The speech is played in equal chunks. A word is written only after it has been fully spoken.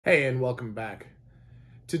Hey, and welcome back.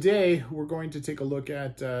 Today, we're going to take a look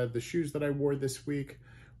at the shoes that I wore this week.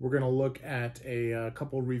 We're going to look at a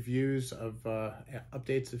couple reviews of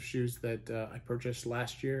updates of shoes that I purchased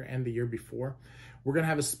last year and the year before. We're going to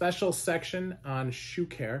have a special section on shoe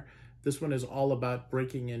care. This one is all about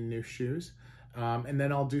breaking in new shoes. And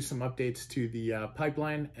then I'll do some updates to the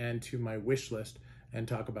pipeline and to my wish list and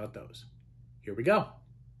talk about those. Here we go.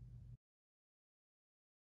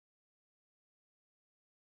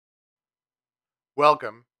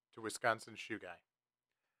 Welcome to Wisconsin Shoe Guy.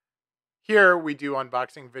 Here we do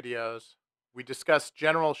unboxing videos, we discuss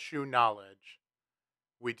general shoe knowledge,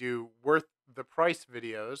 we do worth the price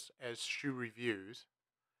videos as shoe reviews,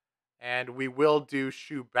 and we will do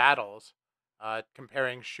shoe battles,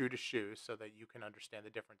 comparing shoe to shoe so that you can understand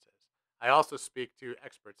the differences. I also speak to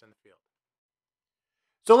experts in the field.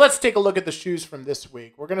 So let's take a look at the shoes from this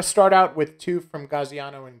week. We're going to start out with two from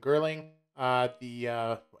Gaziano and Girling,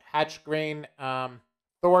 the Hatch Grain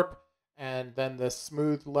Thorpe, and then the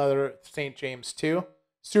Smooth Leather St. James 2.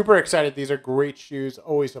 Super excited. These are great shoes.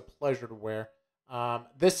 Always a pleasure to wear.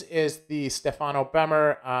 This is the Stefano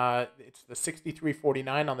Bemer. It's the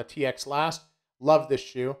 6349 on the TX last. Love this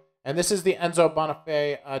shoe. And this is the Enzo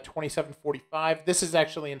Bonifay 2745. This is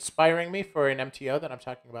actually inspiring me for an MTO that I'm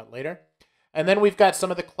talking about later. And then we've got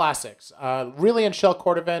some of the classics. Really in shell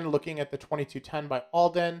cordovan, looking at the 2210 by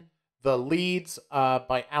Alden. The Leeds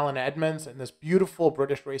by Alden Edmonds in this beautiful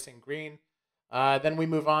British racing green. Then we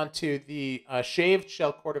move on to the shaved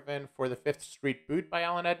shell cordovan for the 5th Street boot by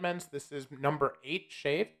Alden Edmonds. This is number 8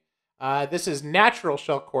 shaved. This is natural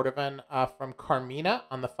shell cordovan from Carmina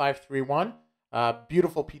on the 531.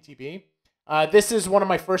 Beautiful PTB. This is one of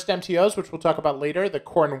my first MTOs, which we'll talk about later, the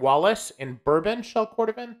Cornwallis in bourbon shell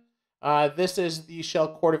cordovan. This is the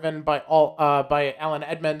shell cordovan by Alden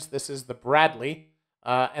Edmonds. This is the Bradley.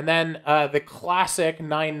 And then the classic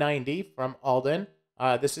 990 from Alden.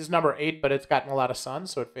 This is number 8, but it's gotten a lot of sun,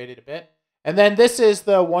 so it faded a bit. And then this is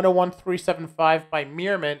the 101375 by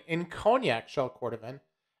Meermin in cognac shell cordovan.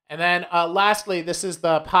 And then lastly, this is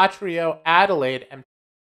the Patrio Adelaide.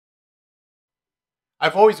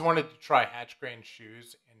 I've always wanted to try Hatch Grain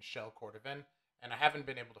shoes in shell cordovan, and I haven't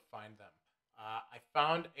been able to find them. I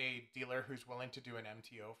found a dealer who's willing to do an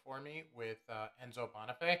MTO for me with Enzo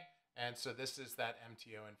Bonifay. And so this is that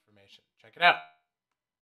MTO information. Check it out.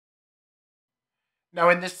 Now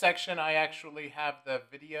in this section, I actually have the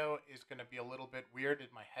video is going to be a little bit weird and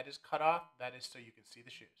my head is cut off. That is so you can see the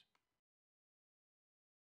shoes.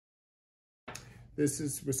 This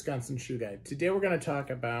is Wisconsin Shoe Guy. Today we're going to talk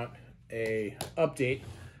about a update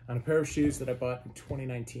on a pair of shoes that I bought in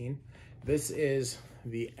 2019. This is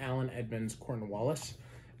the Alden Edmonds Cornwallis.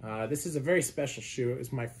 This is a very special shoe. It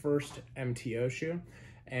was my first MTO shoe.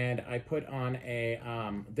 And I put on a,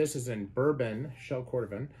 this is in bourbon shell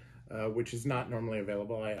cordovan, which is not normally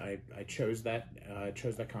available. I chose that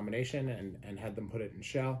combination and had them put it in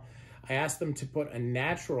shell. I asked them to put a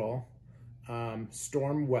natural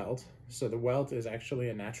storm welt. So the welt is actually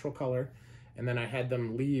a natural color. And then I had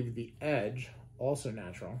them leave the edge, also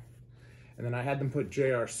natural. And then I had them put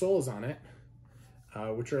JR soles on it,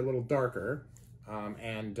 which are a little darker,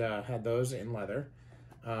 and had those in leather.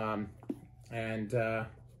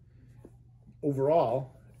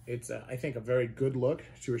 Overall, it's, I think, a very good look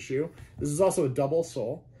to a shoe. This is also a double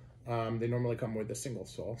sole. They normally come with a single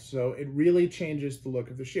sole. So it really changes the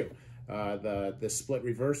look of the shoe. The split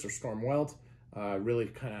reverse or storm welt really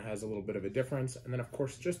kind of has a little bit of a difference. And then, of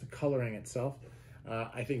course, just the coloring itself,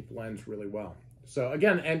 I think blends really well. So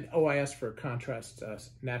again, and I asked for contrast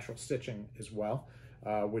natural stitching as well,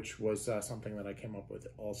 which was something that I came up with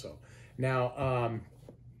also. Now,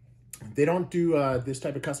 they don't do this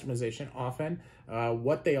type of customization often.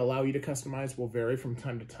 What they allow you to customize will vary from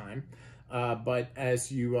time to time. But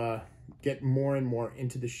as you get more and more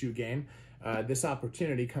into the shoe game, this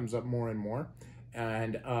opportunity comes up more and more.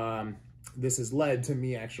 And this has led to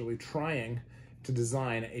me actually trying to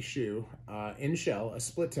design a shoe in shell, a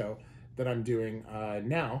split toe, that I'm doing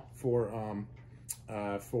now for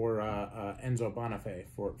Enzo Bonifay,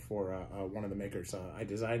 for one of the makers. I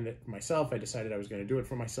designed it myself. I decided I was going to do it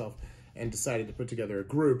for myself and decided to put together a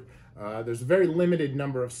group. There's a very limited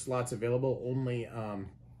number of slots available, only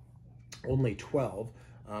 12.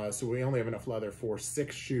 So we only have enough leather for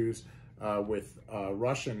 6 shoes with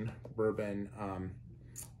Russian bourbon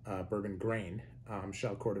grain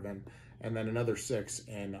shell cordovan, and then another 6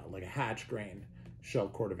 in like a Hatch Grain shell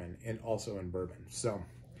cordovan, and also in bourbon. So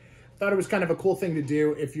thought it was kind of a cool thing to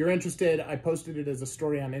do. If you're interested, I posted it as a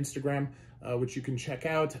story on Instagram, which you can check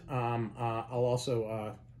out. I'll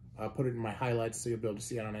also put it in my highlights so you'll be able to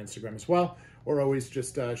see it on Instagram as well. always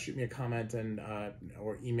just shoot me a comment and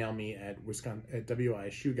or email me at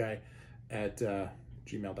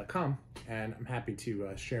wishoguy@gmail.com, and I'm happy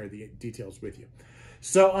to share the details with you.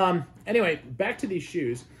 So anyway, back to these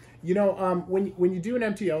shoes. You know, when you do an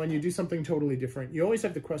MTO and you do something totally different, you always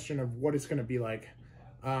have the question of what it's going to be like,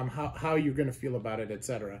 how you're going to feel about it,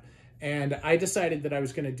 etc. And I decided that I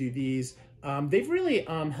was going to do these. They've really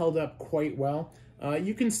held up quite well.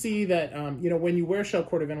 You can see that, you know, when you wear shell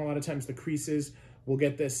cordovan, a lot of times the creases will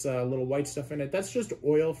get this little white stuff in it. That's just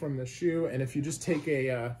oil from the shoe. And if you just take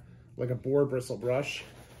a like a boar bristle brush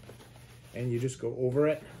and you just go over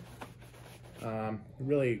it, it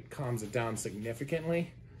really calms it down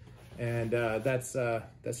significantly. And that's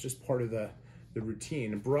just part of the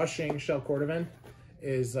routine. Brushing shell cordovan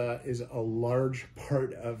is a large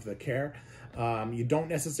part of the care. You don't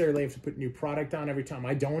necessarily have to put new product on every time.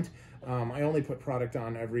 I don't. I only put product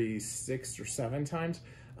on every 6 or 7 times.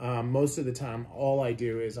 Most of the time, all I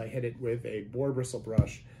do is I hit it with a boar bristle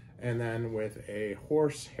brush and then with a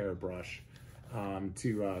horsehair brush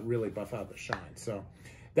to really buff out the shine. So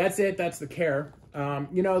that's it. That's the care.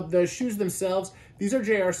 You know, the shoes themselves, these are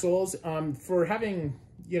JR soles. For having,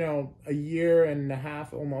 you know, a year and a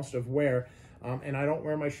half almost of wear, and I don't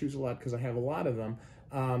wear my shoes a lot because I have a lot of them,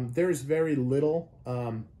 there's very little,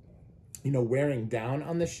 you know, wearing down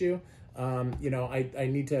on the shoe. You know, I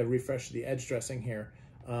need to refresh the edge dressing here,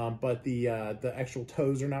 but the actual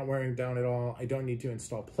toes are not wearing down at all. I don't need to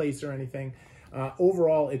install plates or anything.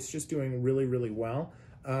 Overall, it's just doing really, really well.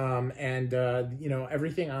 You know,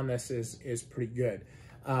 everything on this is pretty good.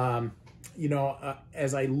 You know,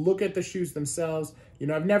 as I look at the shoes themselves, you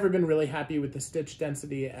know, I've never been really happy with the stitch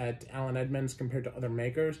density at Allen Edmonds compared to other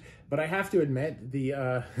makers, but I have to admit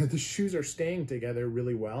the shoes are staying together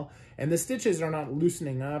really well, and the stitches are not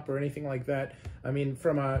loosening up or anything like that. I mean,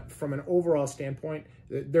 from an overall standpoint,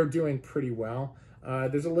 they're doing pretty well.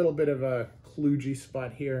 There's a little bit of a kludgy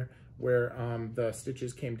spot here where the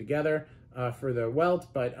stitches came together for the welt,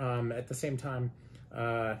 but at the same time,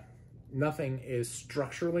 nothing is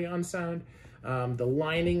structurally unsound. The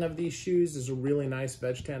lining of these shoes is a really nice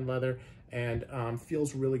veg tan leather and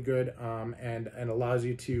feels really good and allows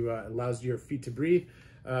you to allows your feet to breathe.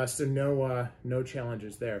 So no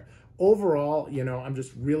challenges there. Overall, you know, I'm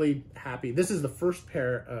just really happy. This is the first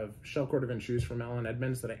pair of shell cordovan shoes from Allen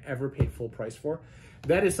Edmonds that I ever paid full price for.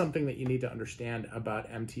 That is something that you need to understand about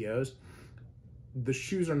MTOs. The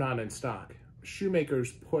shoes are not in stock.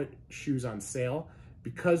 Shoemakers put shoes on sale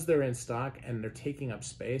because they're in stock and they're taking up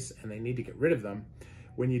space and they need to get rid of them.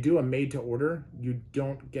 When you do a made to order, you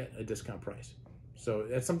don't get a discount price. So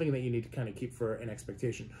that's something that you need to kind of keep for an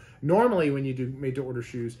expectation. Normally, when you do made to order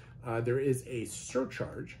shoes, there is a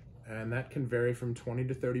surcharge, and that can vary from 20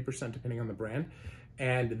 to 30% depending on the brand.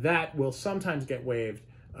 And that will sometimes get waived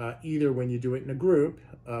either when you do it in a group.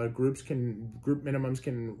 Group minimums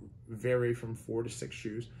can vary from 4 to 6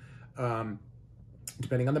 shoes,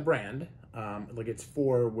 depending on the brand. Like it's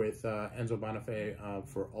 4 with Enzo Bonifay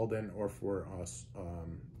for Alden, or for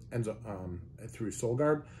Enzo through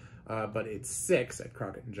Solgarb, but it's 6 at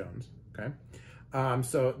Crockett and Jones. Okay,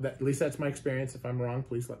 so at least that's my experience. If I'm wrong,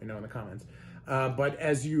 please let me know in the comments. But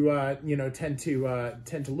as you you know, tend to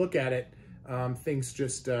look at it, things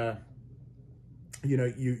just you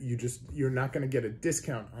know, you're not going to get a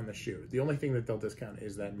discount on the shoe. The only thing that they'll discount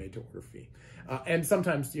is that made to order fee. And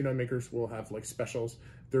sometimes, you know, makers will have like specials.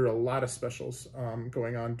 There are a lot of specials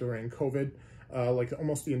going on during COVID. Like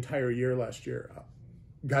almost the entire year last year,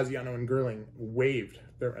 Gaziano and Girling waived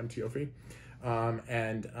their MTO fee.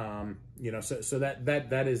 You know, so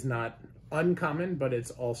that is not uncommon, but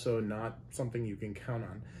it's also not something you can count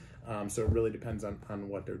on. So it really depends on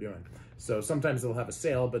what they're doing. So sometimes they'll have a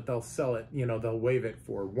sale, but they'll sell it, you know, they'll waive it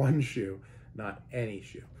for one shoe, not any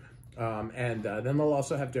shoe. Then they'll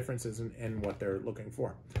also have differences in what they're looking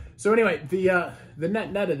for. So anyway, the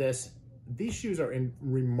net of this, these shoes are in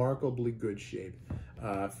remarkably good shape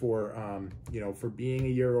for, you know, for being a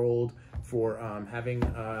year old, for having,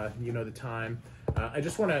 you know, the time. I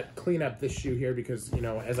just want to clean up this shoe here because, you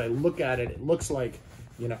know, as I look at it, it looks like,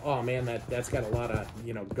 you know, oh man, that's got a lot of,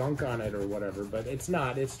 you know, gunk on it or whatever, but it's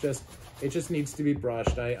not. It's just, it just needs to be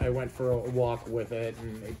brushed. I went for a walk with it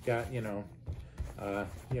and it got, you know,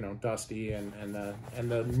 dusty and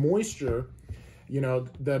the moisture, you know,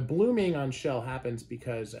 the blooming on shell happens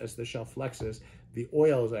because as the shell flexes, the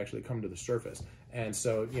oils actually come to the surface. And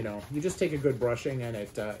so, you know, you just take a good brushing and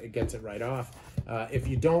it gets it right off. If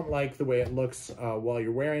you don't like the way it looks while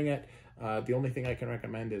you're wearing it, the only thing I can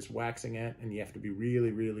recommend is waxing it, and you have to be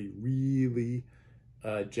really, really, really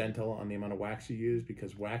gentle on the amount of wax you use,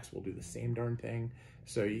 because wax will do the same darn thing.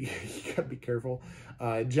 So you gotta be careful.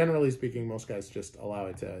 Generally speaking, most guys just allow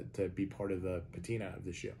it to be part of the patina of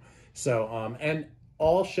the shoe. So, and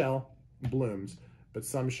all shell blooms, but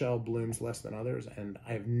some shell blooms less than others, and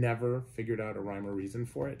I've never figured out a rhyme or reason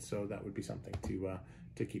for it. So that would be something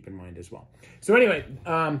to keep in mind as well. So anyway,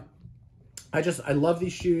 I love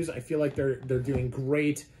these shoes. I feel like they're doing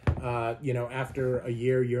great, you know, after a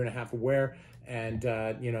year and a half of wear. And,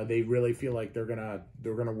 you know, they really feel like they're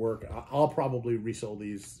gonna work. I'll probably resell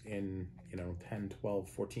these in, you know, 10, 12,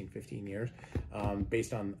 14, 15 years,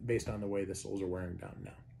 based on the way the soles are wearing down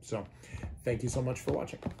now. So thank you so much for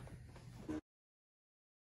watching.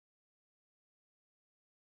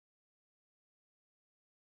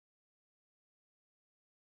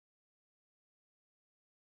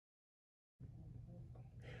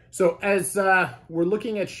 So as we're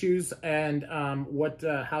looking at shoes and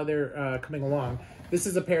how they're coming along, this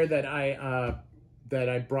is a pair that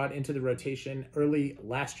I brought into the rotation early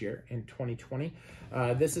last year in 2020.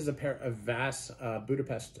 This is a pair of Vass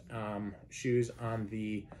Budapest shoes on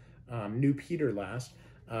the new Peter last.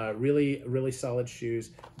 Really solid shoes.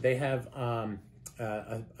 They have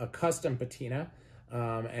a custom patina,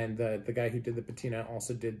 and the guy who did the patina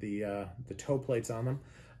also did the toe plates on them.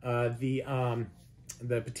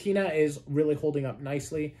 The patina is really holding up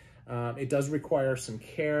nicely. It does require some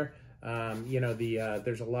care. You know,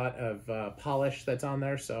 there's a lot of polish that's on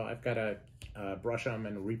there, so I've got to brush them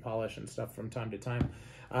and repolish and stuff from time to time.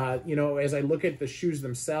 You know, as I look at the shoes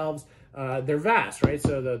themselves, they're Vass, right?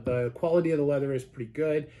 So the quality of the leather is pretty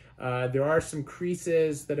good. There are some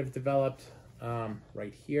creases that have developed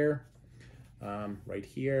right here, right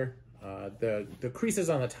here. The creases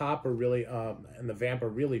on the top are really, and the vamp are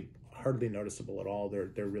really hardly noticeable at all.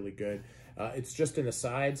 They're really good. It's just in the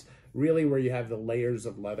sides, really, where you have the layers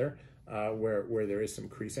of leather, where there is some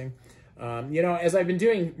creasing. You know, as I've been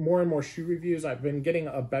doing more and more shoe reviews, I've been getting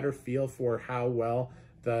a better feel for how well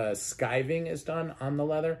the skiving is done on the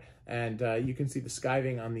leather, and you can see the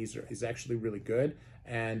skiving on these is actually really good,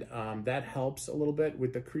 and that helps a little bit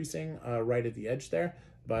with the creasing right at the edge there.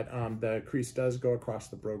 But the crease does go across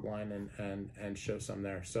the brogue line and show some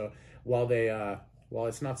there. So while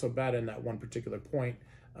it's not so bad in that one particular point,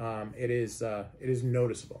 it is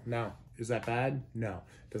noticeable. Now, is that bad? No.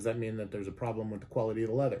 Does that mean that there's a problem with the quality of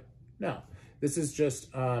the leather? No. This is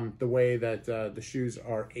just the way that the shoes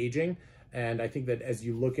are aging. And I think that as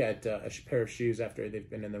you look at a pair of shoes after they've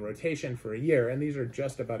been in the rotation for a year, and these are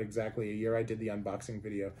just about exactly a year. I did the unboxing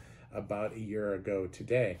video about a year ago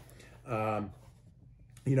today.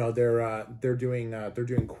 You know, they're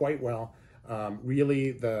doing quite well.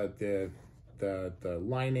 Really, the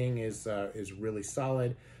lining is really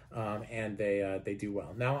solid, and they do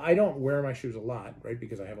well. Now, I don't wear my shoes a lot, right,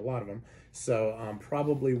 because I have a lot of them. So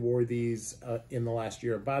probably wore these in the last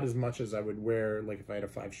year about as much as I would wear, like if I had a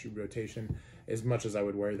 5-shoe rotation, as much as I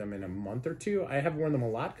would wear them in a month or two. I have worn them a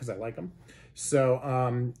lot because I like them.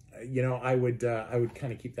 So you know, I would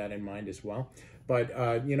kind of keep that in mind as well.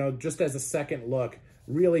 But you know, just as a second look,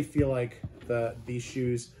 really feel like these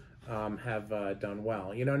shoes have done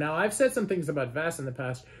well. You know, now I've said some things about Vass in the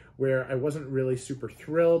past where I wasn't really super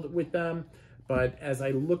thrilled with them, but as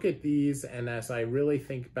I look at these and as I really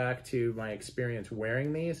think back to my experience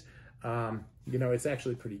wearing these, you know, it's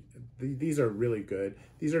actually these are really good.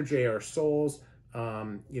 These are JR soles,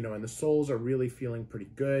 you know, and the soles are really feeling pretty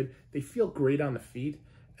good. They feel great on the feet,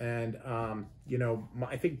 and you know,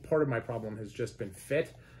 I think part of my problem has just been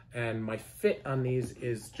fit. And my fit on these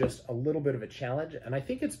is just a little bit of a challenge. And I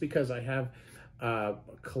think it's because I have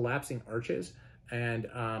collapsing arches, and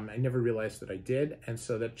I never realized that I did. And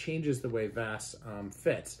so that changes the way Vass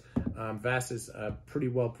fits. Vass is pretty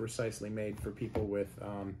well precisely made for people with,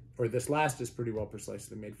 or this last is pretty well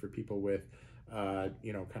precisely made for people with,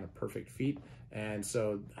 you know, kind of perfect feet. And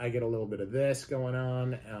so I get a little bit of this going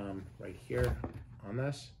on right here on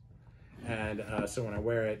this. And so when I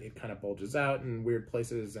wear it, it kind of bulges out in weird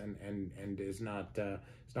places and is not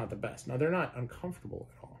it's not the best. Now, they're not uncomfortable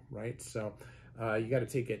at all, right? So you got to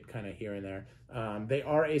take it kind of here and there. They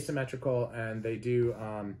are asymmetrical, and they do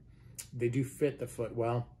fit the foot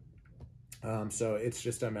well. So it's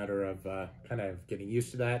just a matter of kind of getting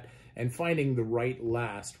used to that and finding the right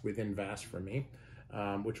last within Vass for me,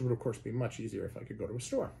 which would of course be much easier if I could go to a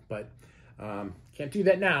store, but can't do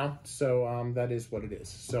that now, so that is what it is.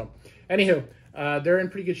 So anywho, they're in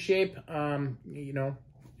pretty good shape. You know,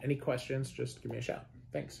 any questions, just give me a shout.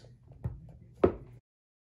 Thanks.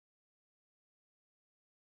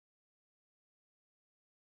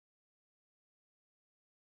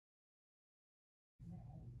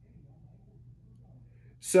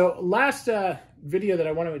 So last video that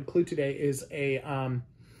I want to include today is a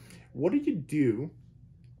what do you do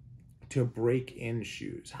to break in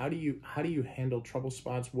shoes? How do you handle trouble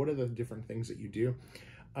spots? What are the different things that you do?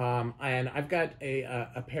 And I've got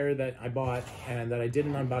a pair that I bought and that I did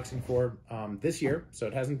an unboxing for this year, so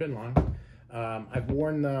it hasn't been long. I've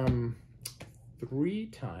worn them 3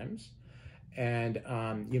 times. And,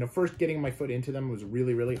 you know, first getting my foot into them was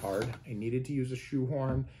really, really hard. I needed to use a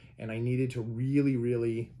shoehorn, and I needed to really,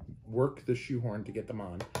 really work the shoehorn to get them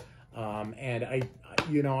on. And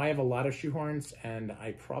you know, I have a lot of shoehorns, and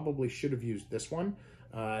I probably should have used this one.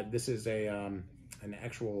 This is an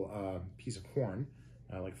actual piece of horn,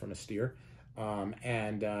 like from a steer.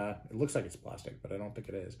 And it looks like it's plastic, but I don't think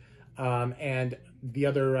it is. And the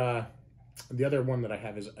other one that I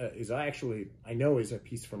have is actually, I know is a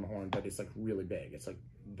piece from a horn, but it's like really big. It's like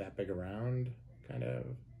that big around, kind of.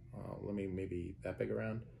 Maybe that big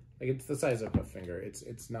around. Like it's the size of a finger.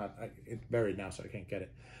 It's not. It's buried now, so I can't get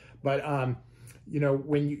it. But you know,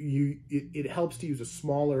 when it helps to use a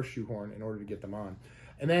smaller shoehorn in order to get them on.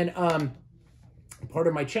 And then part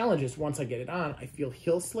of my challenge is once I get it on, I feel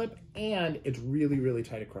heel slip, and it's really, really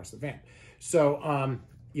tight across the vamp. So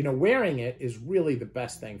you know, wearing it is really the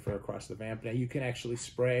best thing for across the vamp. Now you can actually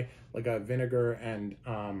spray like a vinegar and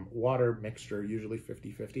water mixture, usually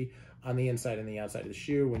 50-50, on the inside and the outside of the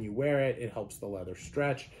shoe. When you wear it, it helps the leather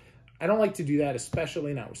stretch. I don't like to do that,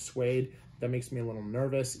 especially not with suede. That makes me a little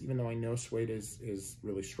nervous, even though I know suede is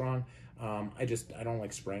really strong. I don't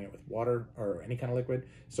like spraying it with water or any kind of liquid,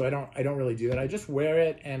 so I don't really do that. I just wear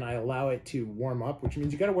it and I allow it to warm up, which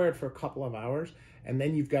means you got to wear it for a couple of hours, and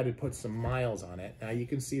then you've got to put some miles on it. Now you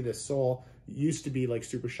can see the sole used to be like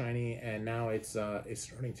super shiny, and now it's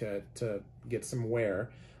starting to get some wear.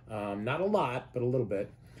 Not a lot, but a little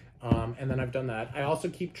bit. And then I've done that. I also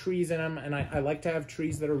keep trees in them, and I like to have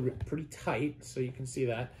trees that are pretty tight, so you can see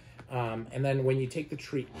that. And then when you take the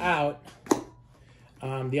tree out,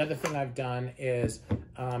 the other thing I've done is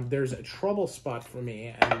there's a trouble spot for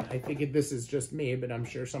me, and I think this is just me, but I'm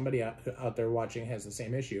sure somebody out there watching has the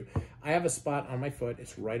same issue. I have a spot on my foot.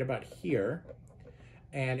 It's right about here,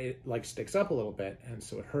 and it like sticks up a little bit, and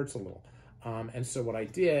so it hurts a little. And so what I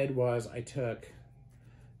did was I took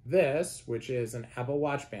this, which is an Apple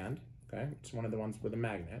Watch band. Okay, it's one of the ones with a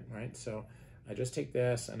magnet, right? So I just take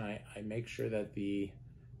this and I make sure that the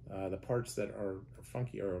parts that are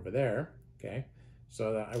funky are over there. Okay,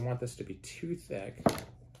 so that I want this to be too thick.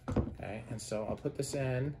 Okay, and so I'll put this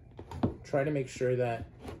in, try to make sure that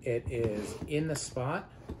it is in the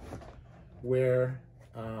spot where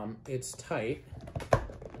it's tight,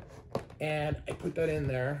 and I put that in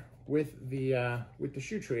there with the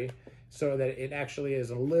shoe tree, so that it actually is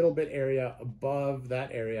a little bit area above that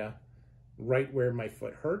area, right where my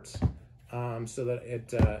foot hurts, so that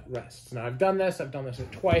it rests. Now I've done this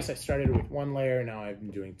twice. I started with 1 layer, now I've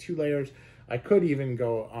been doing 2 layers. I could even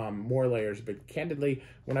go more layers, but candidly,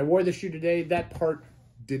 when I wore the shoe today, that part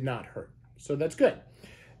did not hurt. So that's good.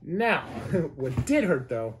 Now, what did hurt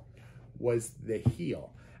though was the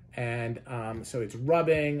heel. And so it's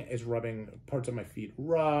rubbing parts of my feet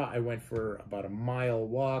raw. I went for about a mile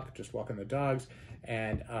walk, just walking the dogs,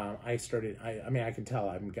 and I mean, I can tell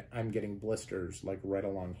I'm getting blisters like right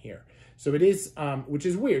along here. So it is, which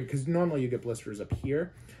is weird because normally you get blisters up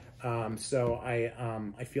here. So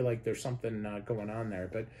I feel like there's something going on there.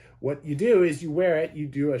 But what you do is you wear it, you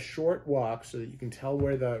do a short walk so that you can tell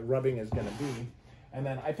where the rubbing is going to be. And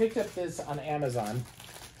then I picked up this on Amazon.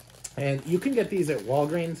 And you can get these at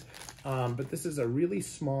Walgreens, but this is a really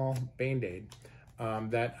small Band-Aid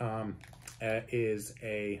that is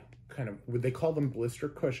a kind of, they call them blister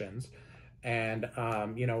cushions. And,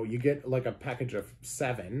 you know, you get like a package of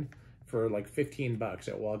 7 for like 15 bucks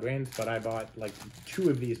at Walgreens, but I bought like 2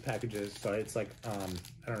 of these packages, so it's like, I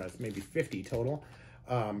don't know, it's maybe 50 total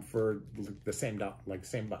for the same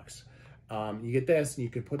bucks. You get this, and you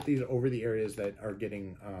can put these over the areas that are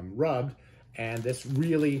getting rubbed, and this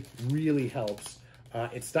really, really helps.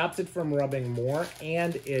 It stops it from rubbing more,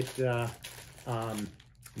 and it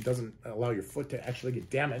doesn't allow your foot to actually get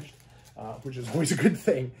damaged, which is always a good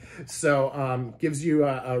thing. So gives you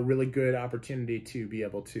a really good opportunity to be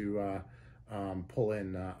able to pull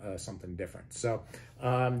in something different. So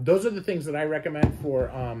those are the things that I recommend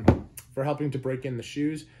for helping to break in the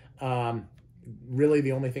shoes. Really,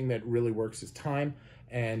 the only thing that really works is time.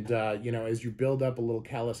 And, you know, as you build up a little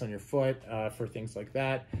callus on your foot for things like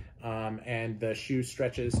that, and the shoe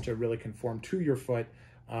stretches to really conform to your foot,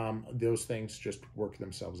 those things just work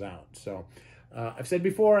themselves out. So I've said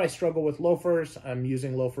before, I struggle with loafers. I'm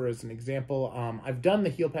using loafer as an example. I've done the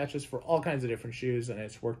heel patches for all kinds of different shoes, and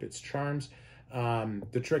it's worked its charms.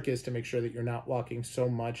 The trick is to make sure that you're not walking so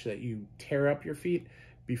much that you tear up your feet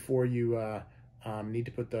before you need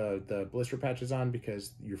to put the blister patches on,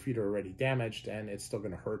 because your feet are already damaged and it's still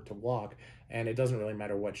going to hurt to walk. And it doesn't really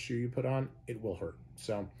matter what shoe you put on, it will hurt.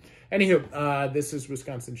 So anywho, this is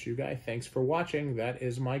Wisconsin Shoe Guy. Thanks for watching. That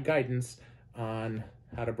is my guidance on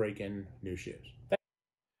how to break in new shoes.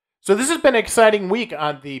 So this has been an exciting week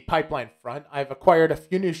on the pipeline front. I've acquired a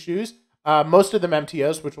few new shoes, most of them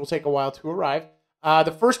MTOs, which will take a while to arrive.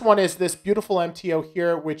 The first one is this beautiful MTO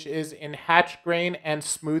here, which is in hatch grain and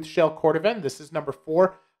smooth shell cordovan. This is number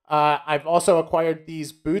 4. I've also acquired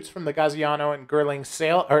these boots from the Gaziano and Girling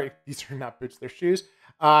sale. Or these are not boots, they're shoes.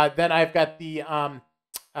 Then I've got the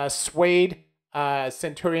suede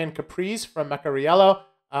Centurion Capris from Macariello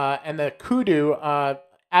and the Kudu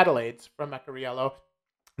Adelaides from Macariello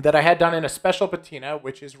that I had done in a special patina,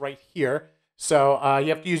 which is right here. So you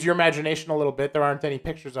have to use your imagination a little bit. There aren't any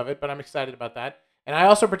pictures of it, but I'm excited about that. And I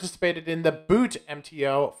also participated in the boot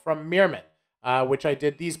MTO from Meermin, which I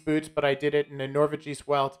did these boots, but I did it in a Norvegese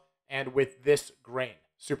welt and with this grain.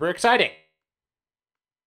 Super exciting.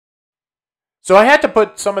 So I had to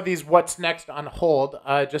put some of these what's next on hold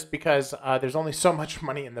just because there's only so much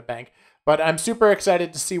money in the bank. But I'm super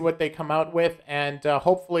excited to see what they come out with, and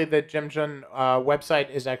hopefully the Jimjun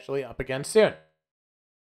website is actually up again soon.